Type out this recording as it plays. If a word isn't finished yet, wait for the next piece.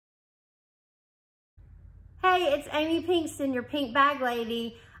Hey, it's Amy Pinkston, your pink bag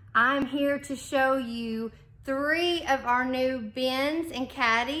lady. I'm here to show you 3 of our new bins and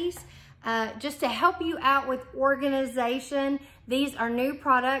caddies just to help you out with organization. These are new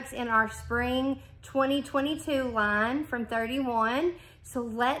products in our spring 2022 line from 31. So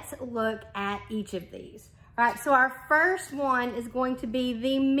let's look at each of these. All right, so our first one is going to be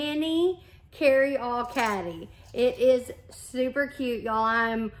the mini carry-all caddy. It is super cute, y'all.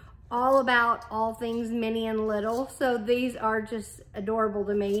 I'm all about all things mini and little. So these are just adorable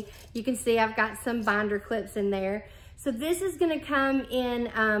to me. You can see I've got some binder clips in there. So this is gonna come in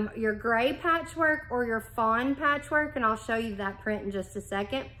your gray patchwork or your fawn patchwork, and I'll show you that print in just a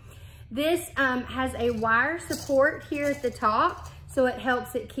second. This has a wire support here at the top, so it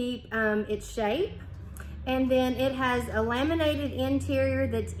helps it keep its shape. And then it has a laminated interior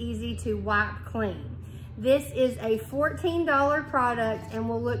that's easy to wipe clean. This is a $14 product and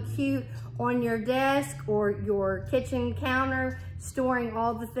will look cute on your desk or your kitchen counter, storing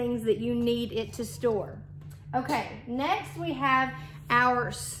all the things that you need it to store. Okay, next we have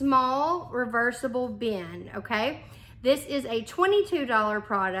our small reversible bin, okay? This is a $22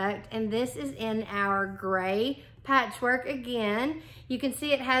 product, and this is in our gray patchwork again. You can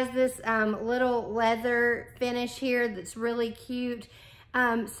see it has this little leather finish here that's really cute.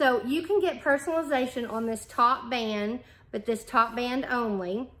 So you can get personalization on this top band, but this top band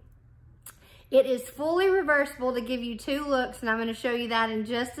only. It is fully reversible to give you 2 looks, and I'm gonna show you that in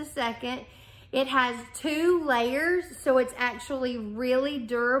just a second. It has 2 layers, so it's actually really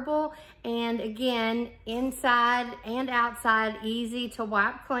durable, and again, inside and outside, easy to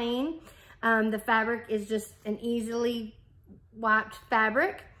wipe clean. The fabric is just an easily wiped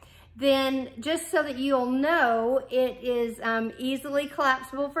fabric. Then, just so that you'll know, it is easily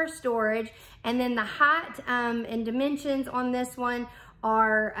collapsible for storage. And then the height and dimensions on this one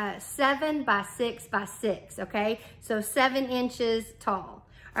are 7 by 6 by 6, okay? So 7 inches tall.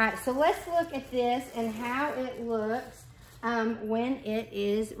 All right, so let's look at this and how it looks when it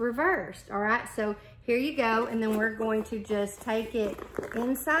is reversed. All right, so here you go, and then we're going to just take it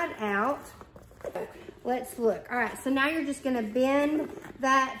inside out. Let's look. All right, so now you're just gonna bend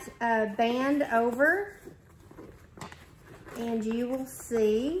that band over, and you will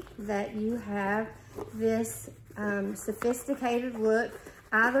see that you have this sophisticated look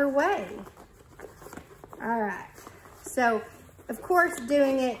either way. All right, so of course,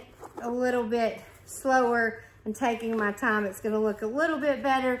 doing it a little bit slower and taking my time, it's gonna look a little bit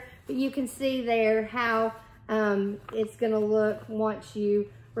better, but you can see there how it's gonna look once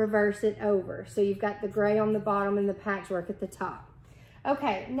you reverse it over. So you've got the gray on the bottom and the patchwork at the top.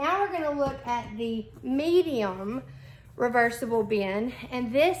 Okay, now we're gonna look at the medium reversible bin,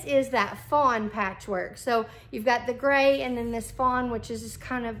 and this is that fawn patchwork. So you've got the gray and then this fawn, which is just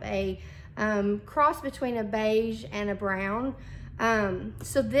kind of a cross between a beige and a brown.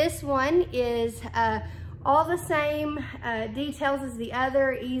 So this one is all the same details as the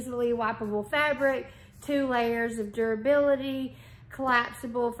other, easily wipeable fabric, 2 layers of durability,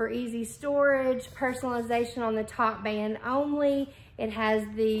 collapsible for easy storage, personalization on the top band only. It has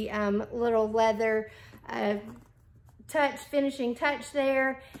the little leather finishing touch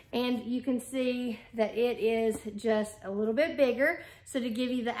there, and you can see that it is just a little bit bigger. So to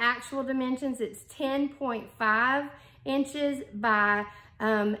give you the actual dimensions, it's 10.5 inches by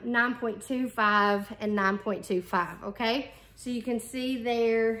 9.25 and 9.25, okay? So you can see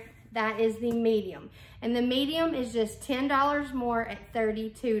there, that is the medium. And the medium is just $10 more at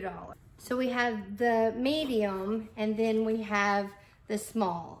 $32. So we have the medium, and then we have the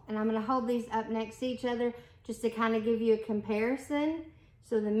small. And I'm gonna hold these up next to each other just to kind of give you a comparison.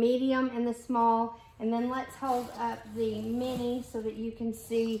 So the medium and the small, and then let's hold up the mini so that you can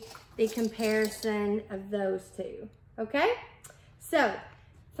see the comparison of those 2, okay? So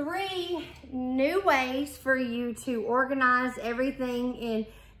 3 new ways for you to organize everything in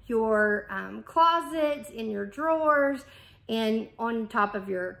your closets, in your drawers, and on top of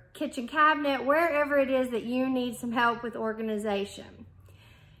your kitchen cabinet, wherever it is that you need some help with organization.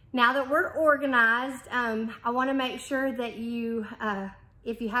 Now that we're organized, I wanna make sure that you,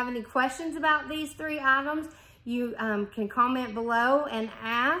 if you have any questions about these 3 items, you can comment below and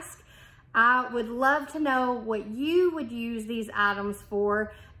ask. I would love to know what you would use these items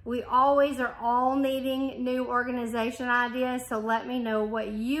for. We always are all needing new organization ideas, so let me know what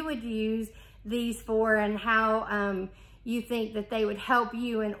you would use these for and how you think that they would help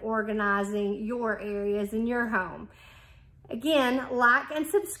you in organizing your areas in your home. Again, like and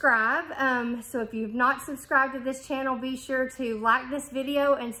subscribe. So if you've not subscribed to this channel, be sure to like this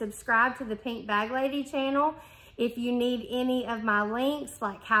video and subscribe to the Pink Bag Lady channel. If you need any of my links,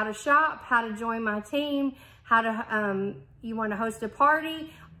 like how to shop, how to join my team, how to, you want to host a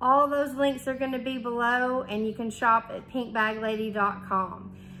party, all those links are going to be below, and you can shop at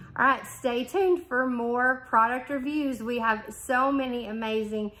pinkbaglady.com. All right, stay tuned for more product reviews. We have so many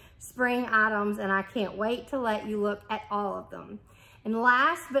amazing spring items, and I can't wait to let you look at all of them. And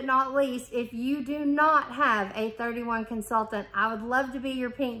last but not least, if you do not have a 31 consultant, I would love to be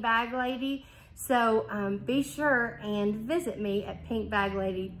your pink bag lady. So be sure and visit me at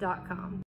pinkbaglady.com.